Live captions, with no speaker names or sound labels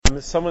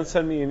Someone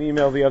sent me an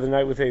email the other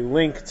night with a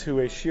link to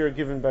a shir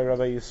given by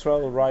Rabbi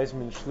Yisrael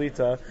Reisman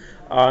Shlita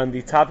on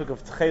the topic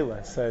of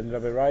Tcheles, and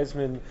Rabbi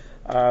Reisman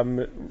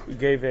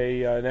gave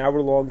an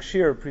hour-long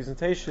shir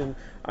presentation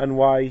on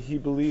why he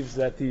believes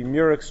that the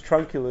Murex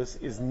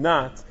Trunculus is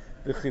not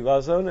the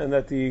Chilazon, and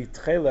that the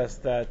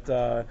Tcheles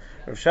that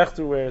Rav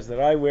Shechter wears, that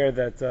I wear,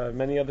 that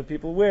many other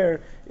people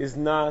wear, is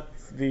not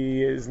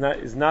the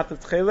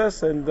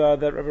Tcheles, and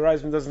that Rabbi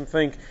Reisman doesn't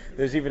think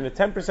there's even a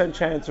 10%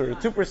 chance or a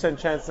 2%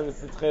 chance that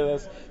it's the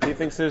Tcheles. He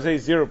thinks there's a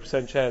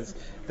 0% chance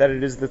that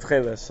it is the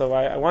Tcheles. So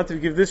I wanted to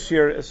give this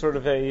year as sort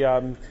of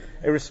a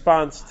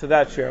response to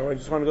that share. I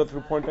just want to go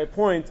through point by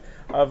point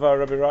of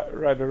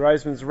Rabbi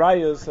Reisman's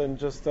rayas and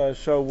just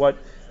show what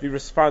the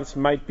response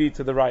might be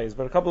to the rayas.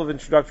 But a couple of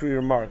introductory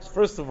remarks.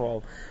 First of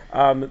all,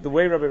 the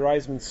way Rabbi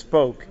Reisman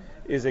spoke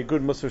is a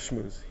good Musar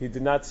Shmuz. He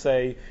did not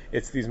say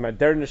it's these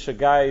modernische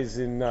guys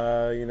in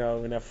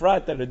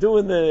Efrat that are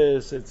doing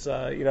this. It's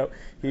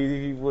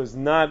he was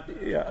not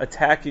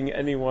attacking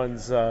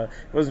anyone's. He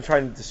wasn't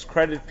trying to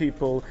discredit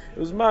people. It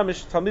was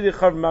mamish talmidei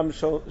chav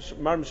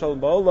mamish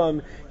shalom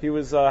ba'olam. He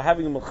was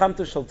having a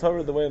Melchamta Shel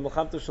Torah the way a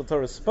Melchamta Shel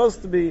Torah is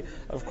supposed to be.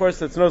 Of course,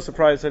 that's no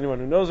surprise to anyone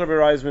who knows Rabbi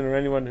Reisman or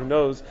anyone who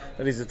knows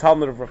that he's a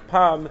Talmud of Rav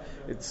Pam.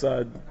 It's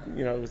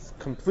it's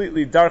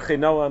completely darchei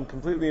noam,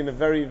 completely in a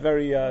very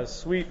very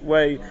sweet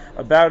way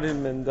about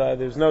him, and there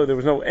was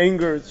no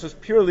anger. It's just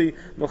purely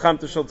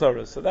Melchamta Shel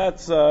Torah. So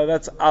that's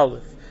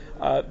Aleph.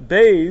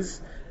 Beis,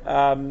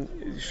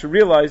 you should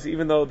realize,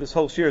 even though this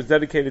whole shir is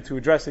dedicated to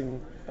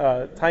addressing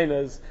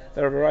tainas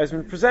that Rabbi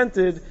Reisman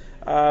presented,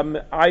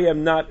 I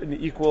am not an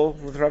equal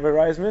with Rabbi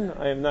Reisman.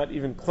 I am not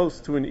even close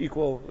to an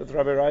equal with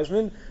Rabbi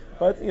Reisman.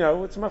 But,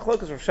 it's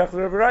machlokas of Shechter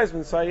Rabbi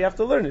Reisman, so you have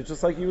to learn it,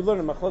 just like you would learn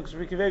it, machlokas of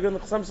Riki Vega and the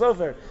Chassam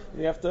Sofer.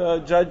 You have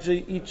to judge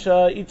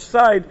each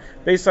side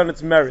based on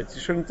its merits.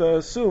 You shouldn't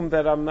assume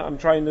that I'm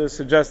trying to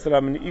suggest that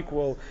I'm an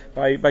equal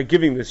by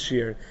giving this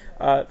shir.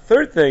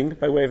 Third thing,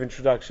 by way of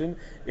introduction,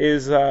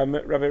 is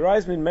Rabbi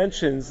Reisman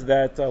mentions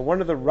that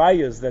one of the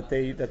rayas that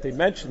they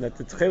mention, that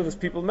the Tcheles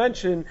people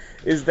mention,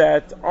 is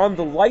that on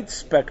the light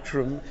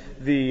spectrum,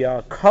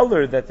 the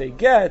color that they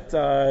get,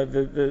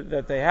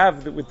 that they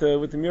have with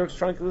the Murex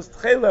Trunculus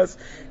Tcheles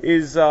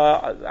is,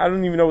 I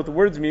don't even know what the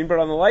words mean, but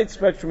on the light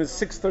spectrum is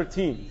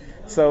 613.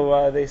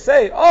 So they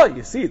say,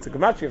 you see, it's a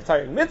gematria of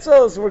Taryag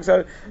Mitzvos. It works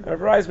out.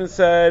 Rabbi Reisman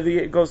said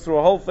he goes through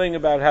a whole thing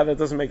about how that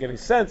doesn't make any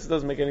sense. It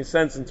doesn't make any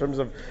sense in terms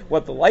of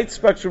what the light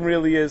spectrum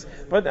really is.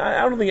 But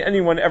I don't think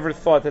anyone ever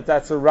thought that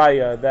that's a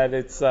raya, that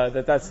it's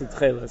that's the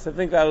Tcheles. I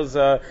think that was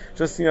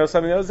just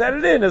something that was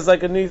added in as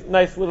like a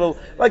nice little,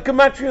 like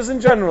gematrias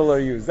in general are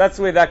used. That's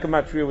the way that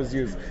gematria was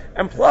used.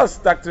 And plus,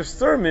 Dr.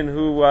 Sturman,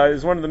 who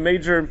is one of the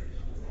major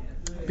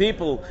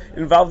people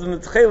involved in the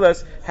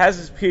Tcheles, has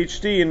his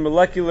PhD in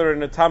molecular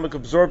and atomic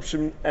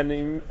absorption and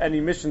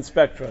emission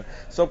spectra.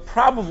 So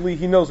probably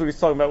he knows what he's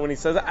talking about when he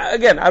says,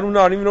 again, I don't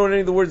even know what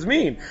any of the words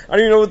mean. I don't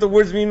even know what the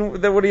words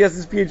mean that what he has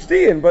his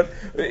PhD in, but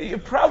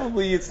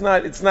probably it's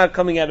not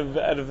coming out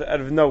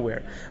of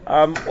nowhere.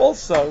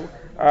 Also,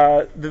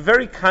 the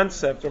very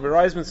concept, Rabbi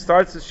Reisman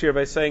starts this year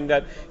by saying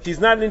that he's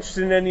not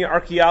interested in any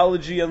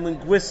archaeology and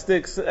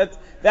linguistics.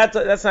 That's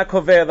not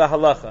kovea the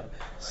halacha.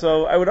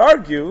 So I would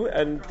argue,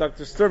 and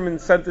Dr.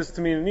 Sturman sent this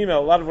to me in an email.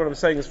 A lot of what I'm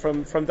saying is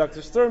from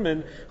Dr.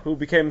 Sturman, who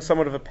became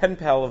somewhat of a pen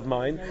pal of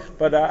mine.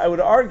 But I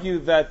would argue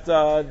that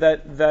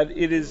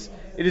it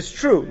is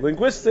true.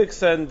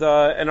 Linguistics and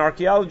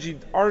archaeology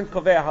aren't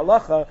kovea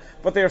halacha,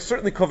 but they are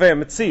certainly kovea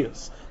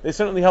metzius. They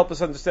certainly help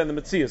us understand the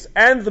metzius.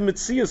 And the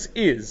metzius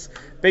is,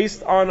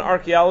 based on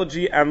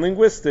archaeology and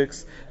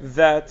linguistics,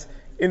 that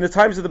in the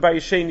times of the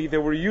Bayesheni, they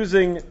were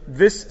using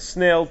this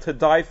snail to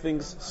dye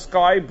things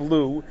sky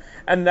blue,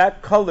 and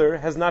that color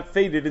has not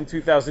faded in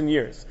 2,000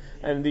 years.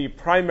 And the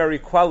primary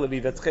quality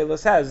that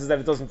Tcheles has is that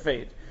it doesn't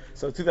fade.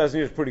 So 2,000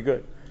 years is pretty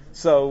good.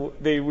 So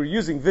they were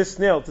using this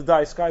snail to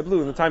dye sky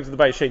blue in the times of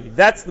the Bayesheni.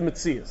 That's the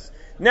metzius.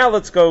 Now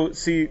let's go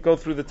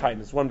through the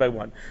tainas one by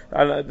one.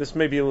 This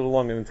may be a little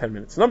longer than 10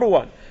 minutes. Number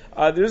one,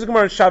 there is a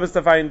Gemara in Shabbos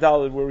Tavayin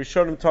Daled where we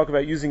showed him talk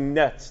about using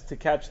nets to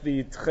catch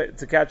the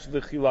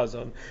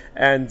chilazon,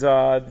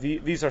 and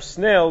these are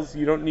snails.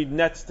 You don't need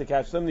nets to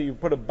catch them. You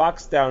put a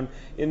box down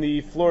in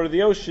the floor of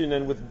the ocean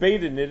and with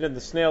bait in it, and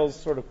the snails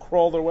sort of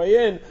crawl their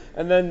way in,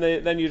 and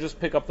then you just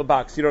pick up the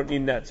box. You don't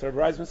need nets. So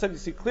Rabbi Reisman said you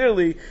see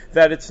clearly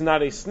that it's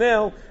not a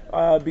snail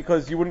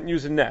because you wouldn't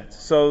use a net.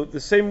 So the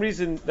same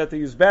reason that they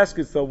use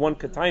baskets, though, one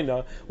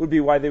kataina would be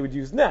why they would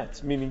use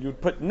nets, meaning you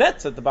would put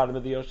nets at the bottom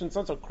of the ocean. It's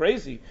not so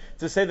crazy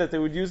to say that they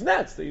would use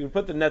nets, that you would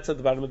put the nets at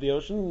the bottom of the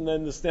ocean, and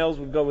then the snails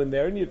would go in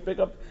there, and you'd pick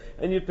up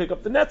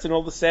the nets, and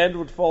all the sand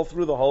would fall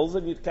through the holes,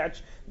 and you'd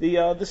catch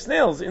the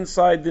snails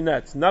inside the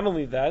nets. Not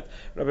only that,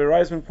 Rabbi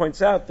Reisman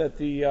points out that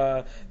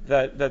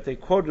that they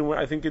quoted,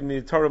 I think in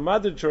the Torah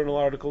Madrid Journal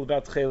article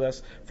about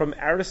Tcheles, from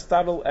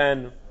Aristotle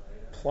and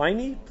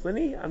Pliny,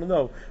 I don't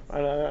know.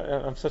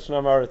 I'm such an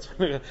Amaritz,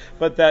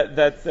 but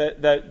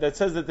that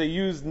says that they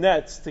used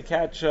nets to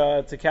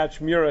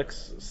catch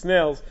murex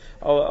snails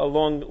a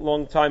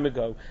long time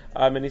ago.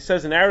 And he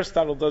says, and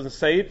Aristotle doesn't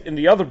say it. In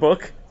the other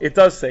book, it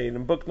does say it.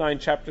 In Book 9,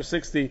 Chapter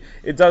 60,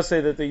 it does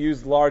say that they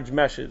used large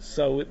meshes.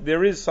 So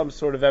there is some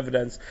sort of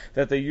evidence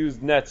that they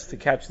used nets to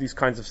catch these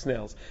kinds of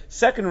snails.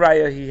 Second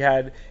raya he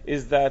had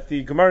is that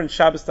the Gemara in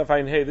Shabbos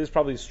Tafayin Hey, this is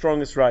probably the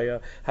strongest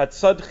raya, had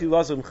tzad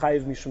chilazon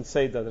chayiv mishum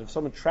tzeda, that if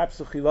someone traps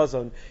a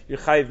chilazon, you're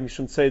chayiv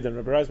mishum tzeda. And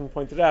Rabbi Reisman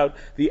pointed out,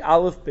 the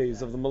aleph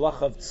beis of the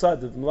malacha of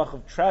tzad, the malacha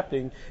of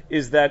trapping,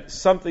 is that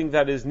something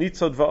that is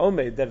nitzod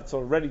va'omed, that it's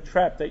already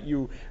trapped, that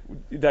you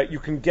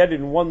can get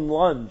in one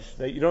lunge,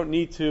 that you don't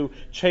need to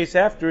chase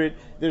after it.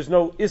 There's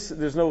no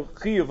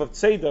chiyuv of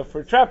tzeda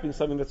for trapping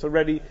something that's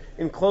already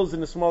enclosed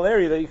in a small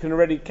area that you can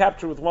already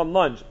capture with one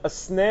lunge. A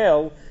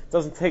snail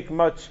doesn't take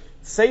much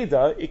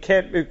tzeda.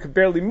 It could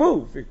barely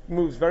move. It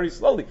moves very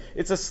slowly.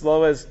 It's as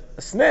slow as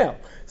a snail.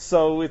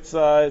 So it's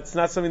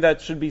not something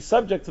that should be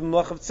subject to the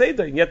malach of tzeda.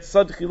 And yet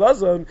tzad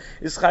chilazon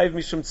is chayiv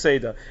mishum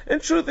tzeda.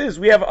 And truth is,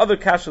 we have other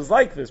kashas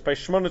like this. By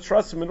Shemona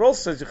Shratzim, it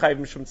also says chayiv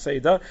mishum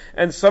tzeda.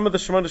 And some of the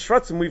Shemona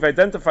Shratzim we've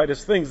identified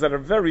as things that are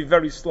very,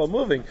 very slow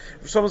moving.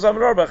 Shlomo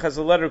Zalman Auerbach has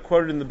a letter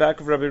quoted in the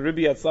back of Rabbi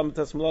Ribi at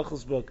Slamatas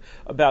Malachos book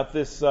about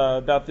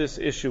this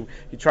issue.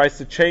 He tries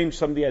to change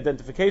some of the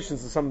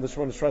identifications of some of the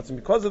Shemona Shratzim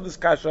because of this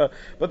kasha.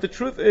 But the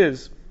truth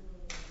is,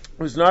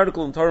 there's an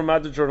article in Torah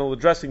Madda Journal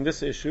addressing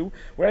this issue,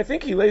 where I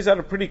think he lays out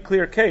a pretty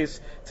clear case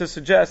to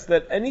suggest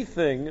that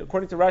anything,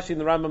 according to Rashi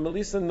and the Rambam, at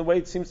least in the way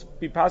it seems to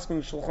be passed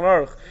in Shulchan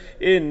Aruch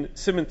in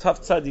Siman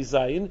Taf Tzadi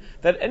Zayin,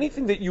 that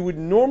anything that you would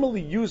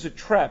normally use a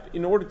trap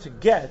in order to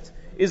get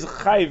is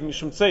chayiv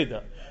mishum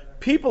tzeda.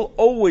 People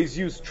always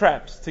use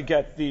traps to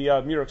get the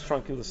Murex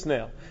trunculus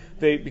snail.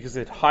 Because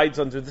it hides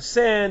under the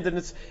sand,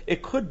 and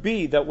it could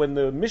be that when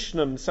the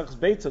Mishnah Mesechus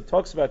Beitza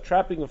talks about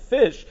trapping a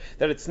fish,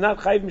 that it's not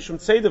chayiv mishum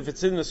tzeda if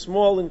it's in a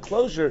small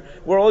enclosure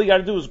where all you got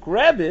to do is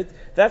grab it.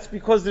 That's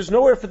because there's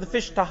nowhere for the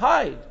fish to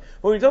hide.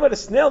 When we talk about a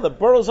snail that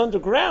burrows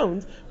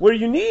underground, where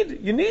you need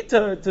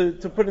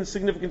to put in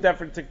significant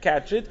effort to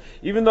catch it,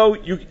 even though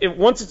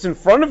once it's in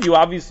front of you,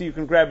 obviously you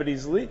can grab it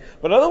easily,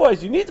 but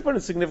otherwise you need to put in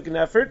significant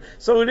effort,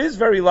 so it is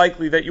very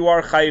likely that you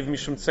are chayiv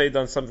mishum tzeda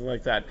on something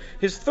like that.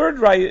 His third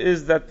raya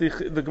is that the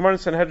Gemara in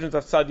Sanhedrin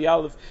of Tzadi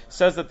Aleph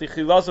says that the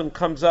chilazon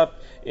comes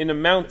up in a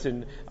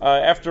mountain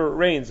after it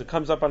rains. It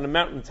comes up on a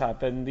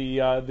mountaintop, and the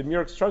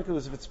Murex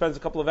trunculus, if it spends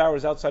a couple of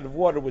hours outside of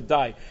water, would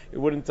die. It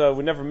would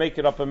never make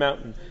it up a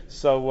mountain.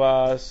 So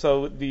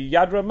the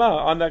Yad Ramah,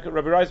 on that,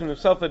 Rabbi Reisman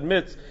himself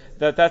admits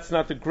that that's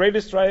not the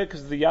greatest raya,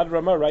 because the Yad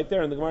Ramah right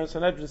there in the Gemara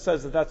Sanhedrin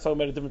says that that's talking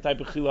about a different type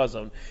of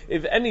chilazon.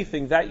 If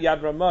anything, that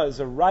Yad Ramah is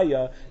a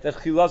raya that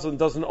chilazon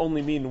doesn't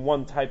only mean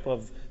one type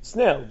of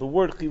snail. The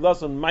word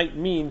chilazon might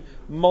mean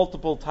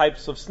multiple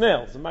types of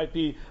snails. It might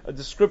be a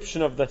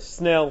description of the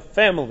snail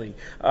family,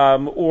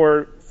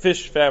 or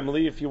fish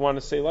family, if you want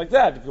to say like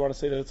that, if you want to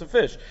say that it's a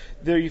fish.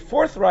 The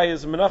fourth raya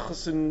is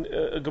Menachos in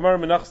Gemara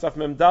Menachos Daf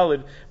Mem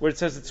Dalid, where it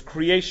says its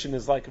creation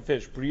is like a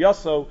fish.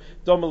 Briyaso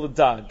doma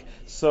l'dag.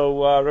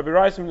 So Rabbi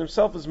Reisman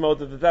himself is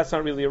molded that that's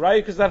not really a raya,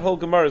 because that whole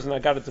Gemara is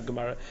not Agadah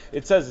Gemara.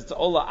 It says it's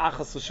Ola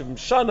Achas L'Shivim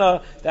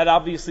Shana. That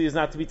obviously is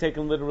not to be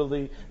taken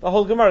literally. The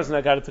whole Gemara is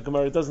not Agadah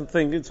Gemara. It doesn't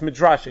think it's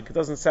midrashic. It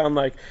doesn't sound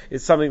like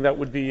it's something that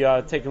would be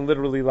taken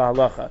literally la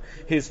halacha.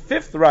 His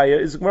fifth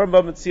raya is Gemara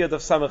B'Metzia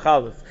Daf Samach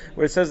Aleph,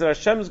 where it says that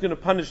Hashem is going to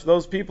punish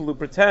those people who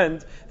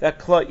pretend that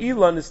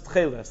Kla'ilan is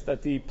tcheles,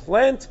 that the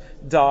plant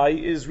dye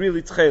is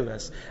really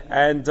tcheles.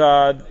 And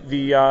the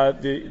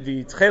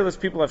tcheles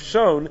people have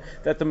shown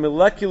that the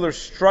molecular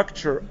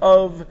structure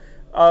of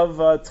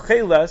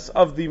tcheles,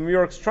 of the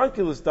Murex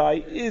trunculus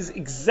dye, is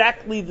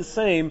exactly the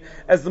same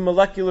as the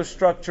molecular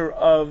structure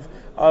of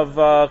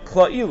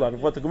kla'ilan,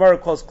 what the Gemara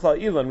calls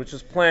kla'ilan, which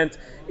is plant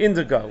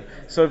indigo.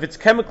 So if it's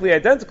chemically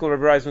identical,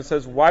 Rabbi Reisman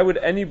says, why would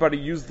anybody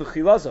use the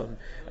chilazon?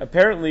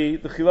 Apparently,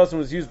 the chilazon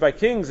was used by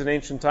kings in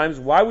ancient times.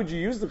 Why would you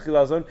use the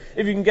chilazon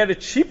if you can get a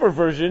cheaper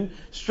version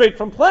straight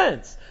from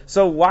plants?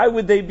 So why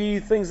would they be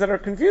things that are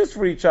confused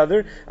for each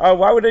other?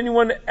 Why would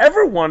anyone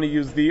ever want to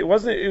use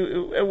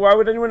why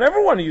would anyone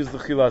ever want to use the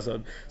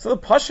chilazon? So the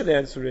pashut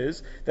answer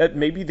is that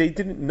maybe they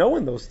didn't know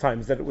in those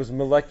times that it was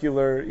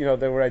molecular,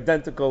 they were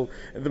identical,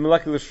 the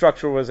molecular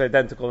structure was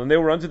identical, and they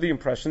were under the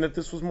impression that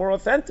this was more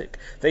authentic.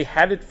 They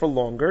had it for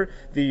longer.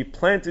 The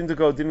plant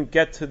indigo didn't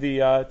get to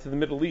the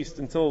Middle East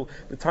until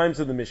the times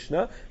of the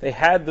Mishnah. They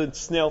had the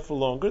snail for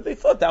longer. They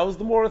thought that was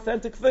the more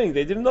authentic thing.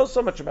 They didn't know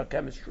so much about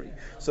chemistry,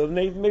 so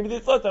maybe they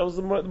thought that was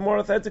the more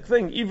authentic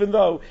thing, even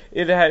though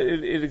it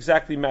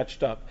exactly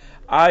matched up.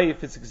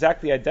 If it's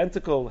exactly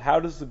identical,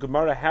 how does the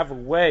Gemara have a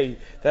way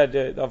that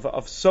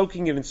of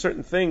soaking it in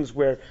certain things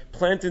where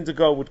plant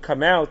indigo would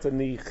come out and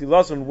the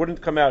chilazon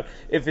wouldn't come out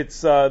if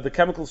it's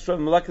the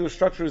molecular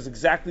structure is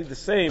exactly the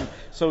same,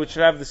 so it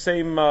should have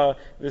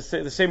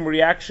the same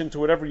reaction to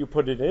whatever you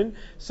put it in.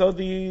 So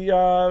the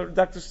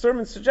Dr.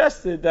 Sturman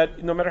suggested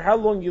that no matter how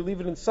long you leave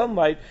it in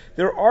sunlight,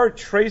 there are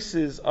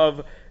traces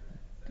of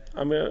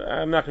I'm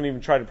not going to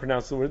even try to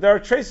pronounce the word. There are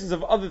traces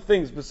of other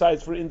things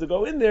besides for in to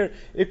go in there.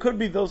 It could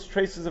be those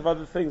traces of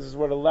other things is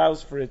what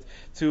allows for it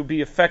to be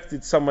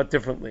affected somewhat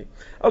differently.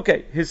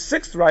 Okay, his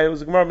sixth raya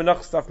was Gemara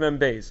Menachos Daf Mem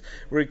Beis,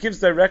 where it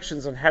gives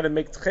directions on how to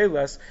make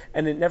tcheles,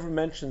 and it never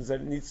mentions that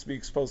it needs to be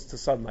exposed to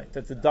sunlight,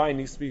 that the dye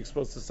needs to be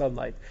exposed to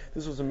sunlight.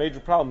 This was a major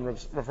problem.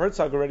 Rav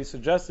Herzog already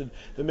suggested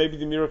that maybe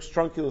the Murex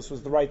trunculus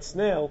was the right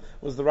snail,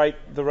 was the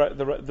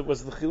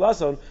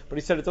chilazon, but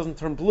he said it doesn't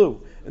turn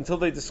blue until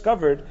they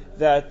discovered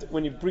that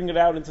when you bring it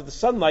out into the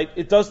sunlight,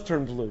 it does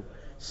turn blue.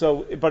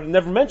 So, but it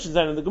never mentions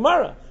that in the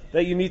Gemara,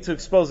 that you need to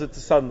expose it to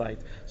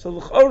sunlight. So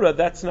l'chora,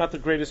 that's not the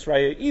greatest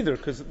raya either,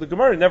 because the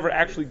Gemara never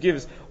actually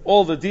gives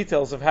all the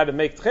details of how to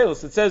make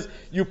tchelos. It says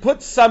you put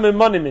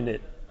samemanim in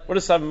it. What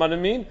does samemanim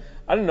mean?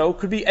 I don't know. It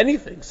could be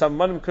anything.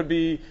 Samemanim could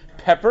be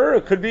pepper.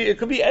 It could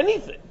be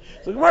anything.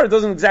 So the Gemara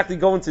doesn't exactly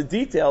go into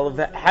detail of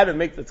how to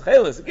make the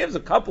tcheles. It gives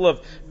a couple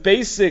of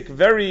basic,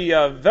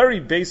 very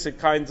basic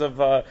kinds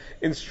of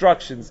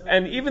instructions.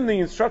 And even the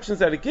instructions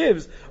that it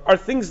gives are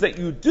things that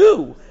you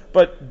do.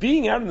 But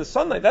being out in the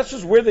sunlight, that's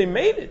just where they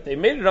made it. They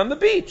made it on the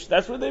beach.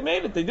 That's where they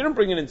made it. They didn't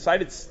bring it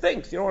inside. It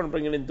stinks. You don't want to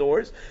bring it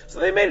indoors. So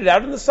they made it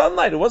out in the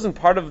sunlight. It wasn't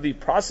part of the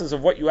process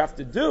of what you have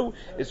to do.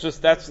 It's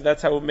just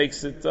that's how it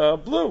makes it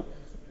blue.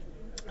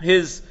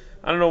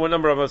 I don't know what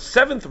number of a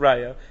seventh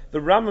raya, the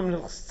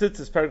Rambam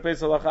Tzitzis Perek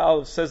Beis Halacha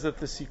Aleph says that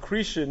the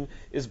secretion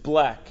is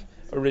black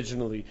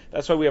originally.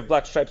 That's why we have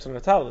black stripes on our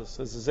talis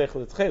as a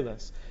zeichel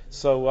tcheles.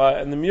 So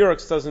and the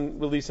Murex doesn't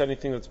release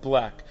anything that's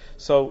black.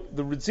 So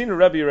the Radzina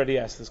Rebbe already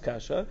asked this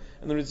kasha,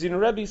 and the Radzina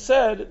Rebbe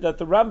said that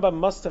the Rambam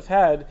must have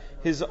had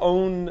his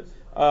own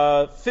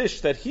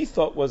fish that he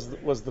thought was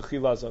the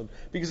chilazon,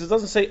 because it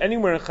doesn't say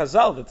anywhere in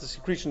Chazal that the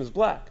secretion is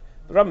black.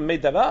 The Rambam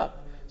made that up.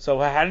 So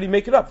how did he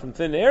make it up? From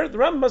thin air? The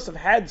Rambam must have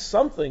had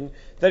something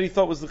that he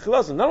thought was the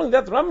chilazon. Not only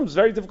that, the Rambam is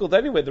very difficult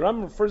anyway. The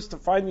Rambam refers to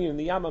finding in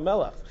the Yam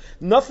HaMelech.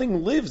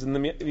 Nothing lives in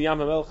the Yam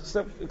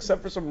HaMelech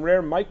except for some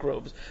rare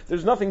microbes.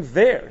 There's nothing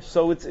there.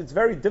 So it's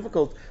very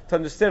difficult to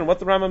understand what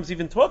the Rambam's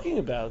even talking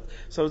about.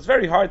 So it's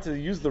very hard to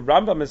use the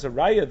Rambam as a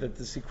raya that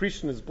the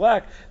secretion is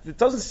black. It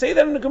doesn't say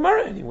that in the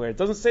Gemara anywhere. It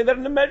doesn't say that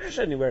in the Medrash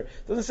anywhere.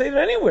 It doesn't say that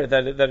anywhere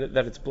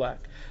that it's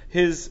black.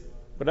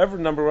 Whatever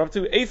number we're up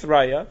to, eighth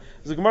raya,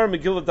 is the Gemara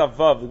Megillah Daf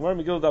Vav. The Gemara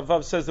Megillah Daf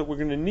Vav says that we're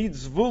going to need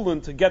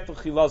Zvulun to get the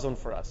chilazon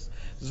for us.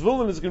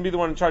 Zvulun is going to be the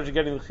one in charge of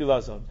getting the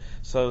chilazon.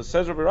 So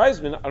says Rabbi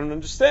Reisman, I don't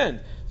understand.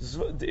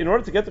 In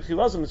order to get the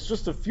chilazon, it's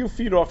just a few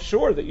feet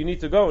offshore that you need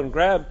to go and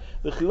grab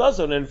the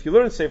chilazon. And if you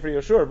learn Sefer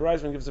Yoshua, Rabbi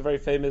Reisman gives a very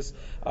famous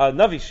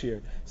Navi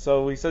Shir.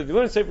 So he says, if you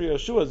learn Sefer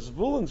Yoshua,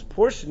 Zvulun's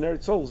portion,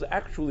 Eretz Yisrael, is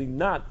actually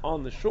not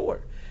on the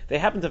shore. They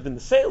happen to have been the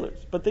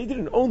sailors, but they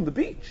didn't own the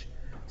beach.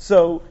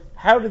 So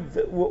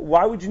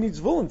why would you need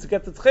Zvulun to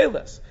get the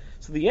tcheles?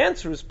 So the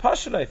answer is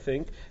Pashut, I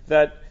think,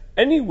 that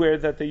anywhere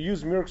that they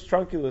use Murex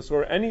trunculus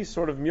or any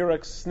sort of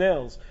Murex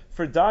snails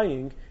for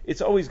dyeing, it's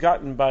always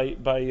gotten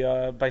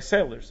by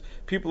sailors.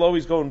 People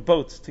always go in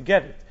boats to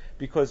get it,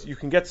 because you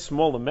can get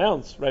small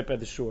amounts right by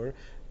the shore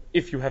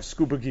if you have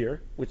scuba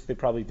gear, which they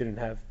probably didn't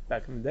have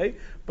back in the day,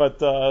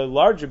 but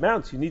large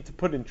amounts you need to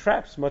put in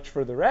traps much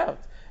further out.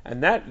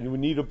 And that, you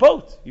would need a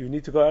boat. You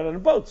need to go out on a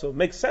boat. So it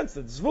makes sense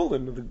that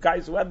Zvulun, the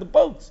guys who had the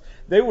boats,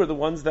 they were the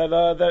ones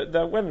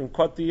that went and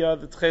caught the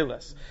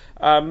tcheles.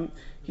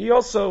 He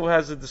also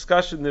has a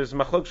discussion, there's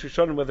Machlok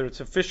Shishonim, whether it's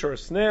a fish or a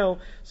snail.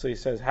 So he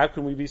says, how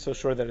can we be so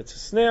sure that it's a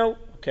snail?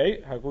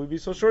 Okay, how can we be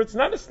so sure it's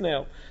not a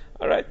snail?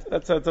 All right,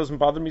 that doesn't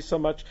bother me so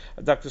much.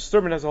 Dr.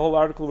 Sturman has a whole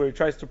article where he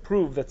tries to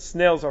prove that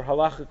snails are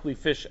halachically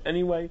fish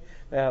anyway.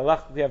 They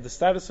halachically have the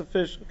status of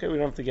fish. Okay, we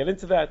don't have to get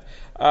into that.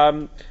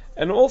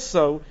 And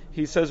also,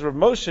 he says Rav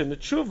Moshe in the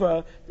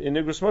Tshuva, in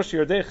Igros Moshe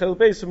Yordei Chel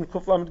Beis in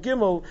Kuf Lamed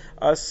Gimel,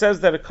 says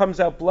that it comes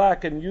out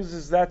black and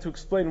uses that to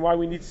explain why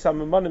we need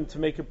samamanim to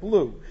make it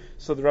blue.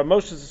 So the Rav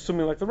Moshe is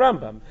assuming like the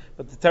Rambam,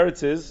 but the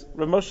teretz is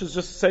Rav Moshe is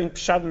just saying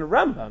pshat in the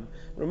Rambam.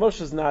 Rav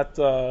Moshe is not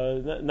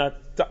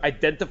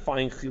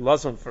identifying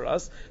chilazon for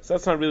us, so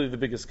that's not really the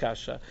biggest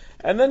kasha.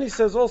 And then he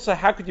says also,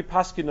 how could you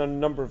paskin on a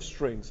number of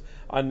strings?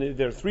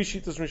 There are 3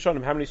 shitas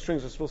Rishonim. How many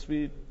strings are supposed to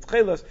be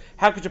tchelas?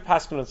 How could you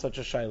paskin on such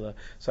a shaila?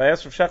 So I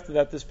asked Rav Shechter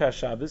that this past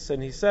Shabbos,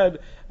 and he said,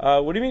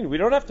 "What do you mean? We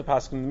don't have to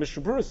paskin. The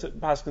Mishnah Berurah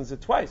paskins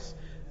it twice.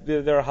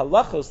 There are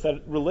halachos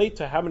that relate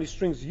to how many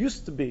strings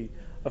used to be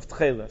of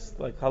tcheles,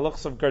 like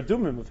halachos of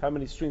gardumim, of how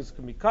many strings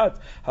can be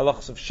cut,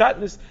 halachos of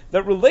shatnez,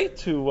 that relate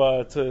to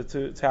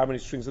how many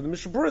strings. And the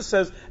Mishnah Berurah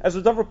says, as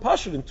a davar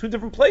pashut in 2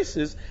 different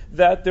places,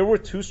 that there were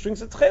 2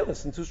 strings of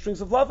tcheles and 2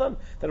 strings of lavan,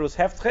 that it was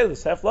half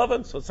tcheles, half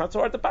lavan, so it's not so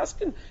hard to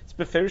paskin. It's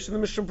beferish in the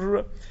Mishnah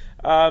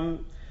Berurah.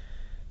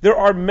 There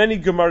are many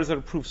Gemaras that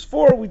are proofs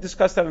for. We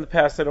discussed that in the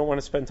past. I don't want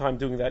to spend time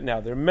doing that now.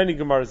 There are many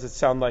Gemaras that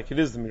sound like it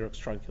is the Murex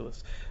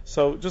trunculus.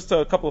 So just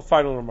a couple of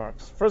final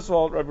remarks. First of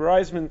all, Rabbi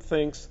Reisman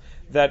thinks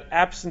that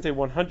absent a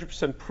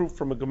 100% proof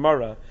from a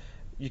Gemara,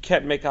 you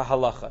can't make a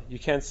halacha. You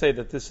can't say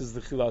that this is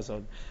the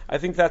chilazon. I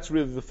think that's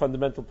really the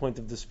fundamental point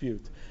of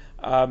dispute.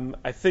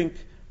 I think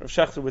Rav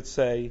Shechter would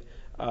say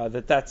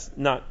that that's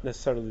not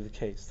necessarily the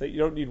case. That you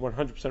don't need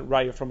 100%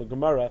 raya from a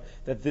Gemara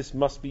that this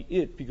must be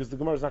it, because the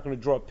Gemara is not going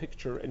to draw a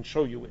picture and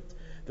show you it.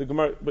 The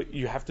Gemara, but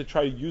you have to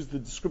try to use the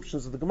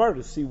descriptions of the Gemara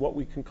to see what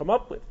we can come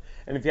up with.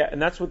 And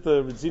and that's what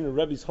the Radziner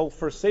Rebbe's whole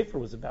first sefer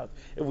was about.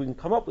 If we can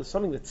come up with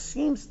something that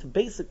seems to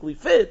basically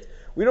fit,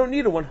 we don't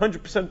need a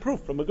 100%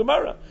 proof from a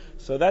Gemara.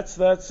 So that's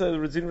the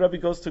Radziner Rebbe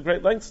goes to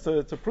great lengths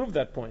to prove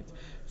that point.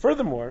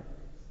 Furthermore,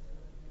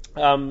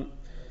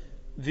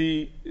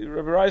 the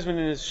Rabbi Reisman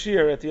in his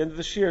shir, at the end of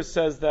the shir,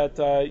 says that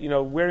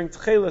wearing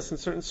tcheles in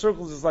certain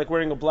circles is like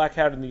wearing a black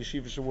hat in the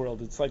yeshivish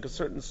world. It's like a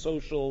certain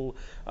social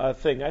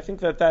thing. I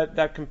think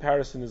that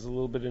comparison is a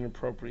little bit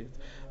inappropriate.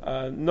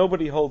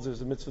 Nobody holds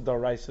there's a mitzvah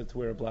d'oraisa to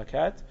wear a black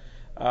hat.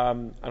 I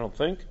don't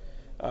think.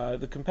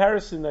 The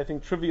comparison, I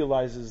think,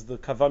 trivializes the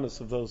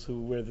kavanas of those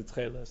who wear the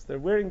tcheles. They're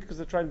wearing because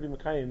they're trying to be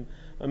mekayim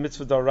a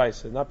mitzvah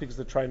d'oraisa, not because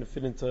they're trying to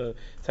fit into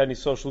any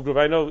social group.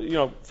 I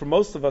know, for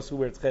most of us who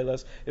wear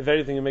tcheles, if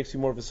anything, it makes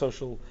you more of a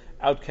social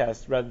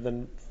outcast rather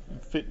than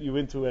fit you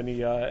into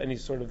any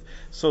sort of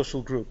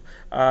social group.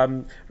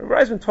 Rabbi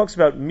Reisman talks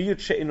about miyut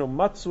she'eno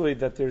matzui,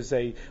 that there's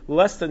a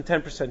less than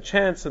 10%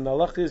 chance, and the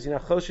halach is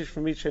choshish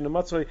for miyut she'eno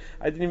matzui.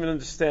 I didn't even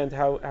understand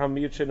how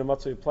miyut she'eno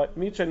matzui applies.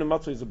 Miyut she'eno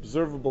matzui is an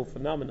observable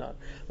phenomenon,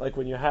 like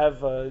when you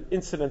have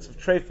incidents of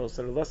trephos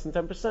that are less than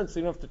 10%, so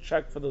you don't have to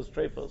check for those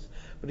trephos.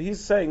 But he's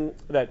saying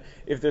that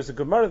if there's a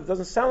Gemara that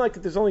doesn't sound like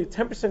it, there's only a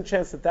 10%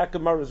 chance that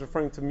Gemara is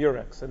referring to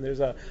Murex, and there's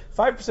a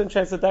 5%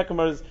 chance that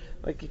Gemara is,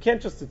 like, you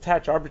can't just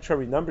attach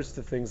arbitrary numbers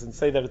to things and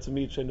say that it's a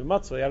miyut she'eno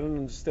matzui. I don't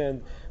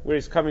understand where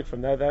he's coming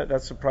from.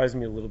 That surprised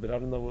me a little bit. I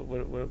don't know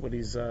what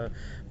he's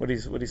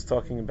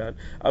talking about.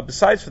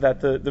 Besides for that,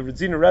 the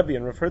Radziner Rebbe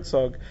and Rav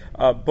Herzog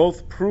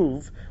both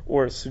prove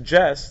or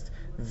suggest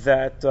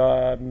that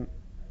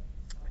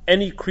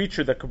any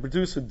creature that could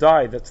produce a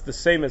dye that's the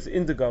same as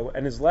indigo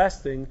and is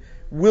lasting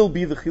will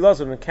be the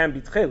chilazon and can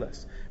be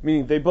tcheles.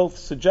 Meaning they both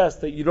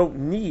suggest that you don't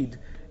need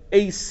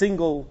a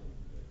single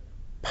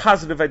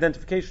positive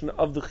identification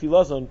of the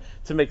chilazon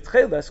to make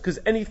tcheles, because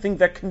anything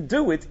that can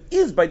do it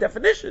is by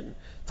definition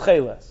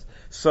tcheles.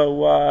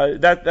 So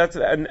that's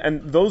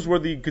those were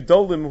the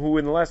gedolim who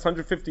in the last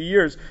 150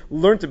 years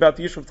learned about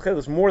the issue of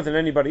tcheles more than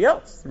anybody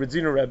else.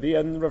 Radziner Rebbe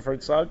and Rav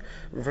Herzog.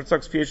 Rav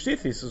Herzog's PhD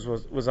thesis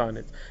was on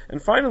it. And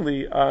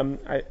finally,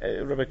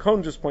 Rabbi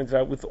Cohen just pointed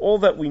out, with all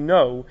that we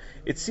know,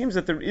 it seems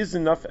that there is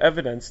enough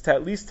evidence to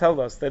at least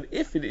tell us that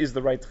if it is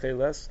the right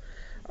tcheles,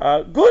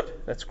 good,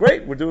 that's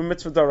great, we're doing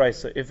mitzvah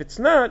d'oraisa. If it's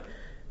not,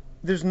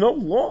 there's no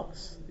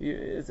loss.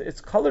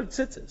 It's colored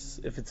tzitzis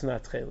if it's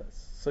not tcheles.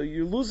 So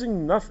you're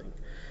losing nothing.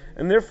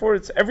 And therefore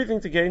it's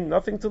everything to gain,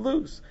 nothing to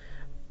lose.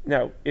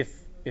 Now, if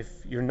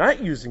you're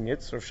not using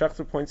it, so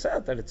Schachter points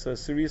out that it's a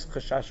serious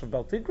chashash of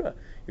Baltigra.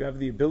 You have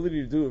the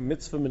ability to do a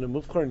mitzvah min a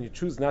mufchar and you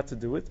choose not to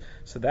do it,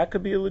 so that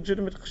could be a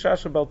legitimate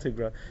chashash of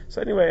Baltigra.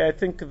 So anyway, I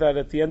think that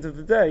at the end of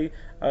the day,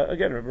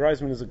 again, Rabbi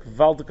Reisman is a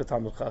gvaldik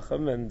Talmid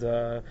Chacham and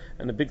a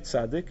big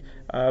tzaddik.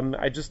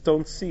 I just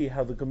don't see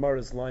how the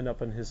Gemaras line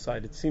up on his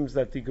side. It seems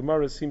that the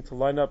Gemaras seem to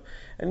line up,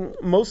 and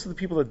most of the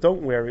people that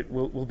don't wear it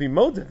will be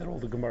moded that all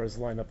the Gemaras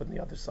line up on the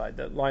other side,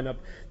 that line up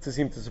to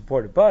seem to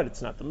support it. But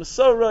it's not the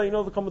Masorah, they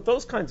come with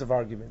those kinds of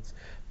arguments.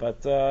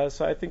 But so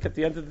I think at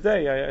the end of the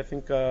day, I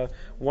think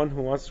one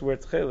who wants to wear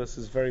tcheles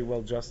is very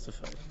well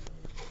justified.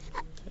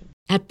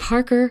 At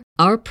Parker,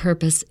 our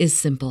purpose is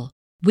simple.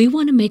 We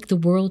want to make the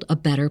world a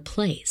better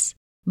place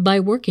by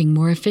working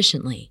more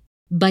efficiently,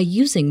 by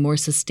using more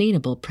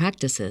sustainable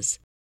practices,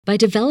 by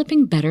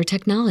developing better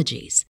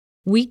technologies.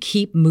 We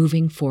keep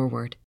moving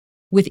forward.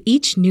 With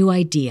each new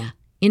idea,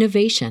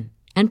 innovation,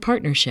 and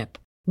partnership,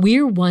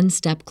 we're one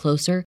step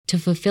closer to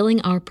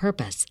fulfilling our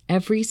purpose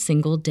every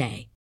single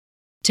day.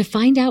 To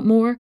find out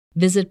more,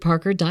 visit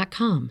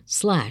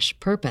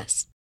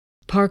parker.com/purpose.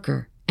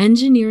 Parker,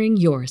 engineering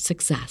your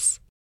success.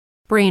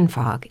 Brain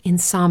fog,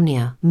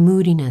 insomnia,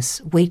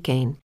 moodiness, weight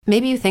gain.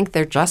 Maybe you think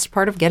they're just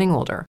part of getting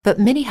older, but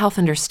MIDI Health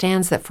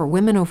understands that for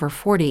women over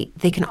 40,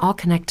 they can all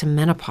connect to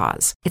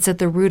menopause. It's at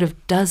the root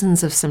of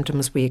dozens of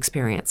symptoms we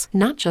experience,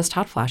 not just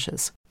hot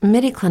flashes.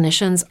 MIDI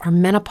clinicians are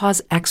menopause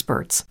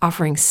experts,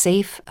 offering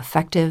safe,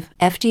 effective,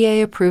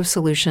 FDA-approved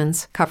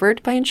solutions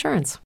covered by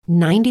insurance.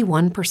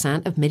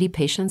 91% of MIDI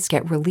patients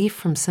get relief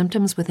from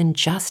symptoms within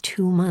just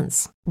 2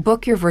 months.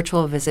 Book your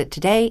virtual visit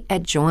today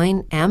at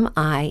joinmidi.com.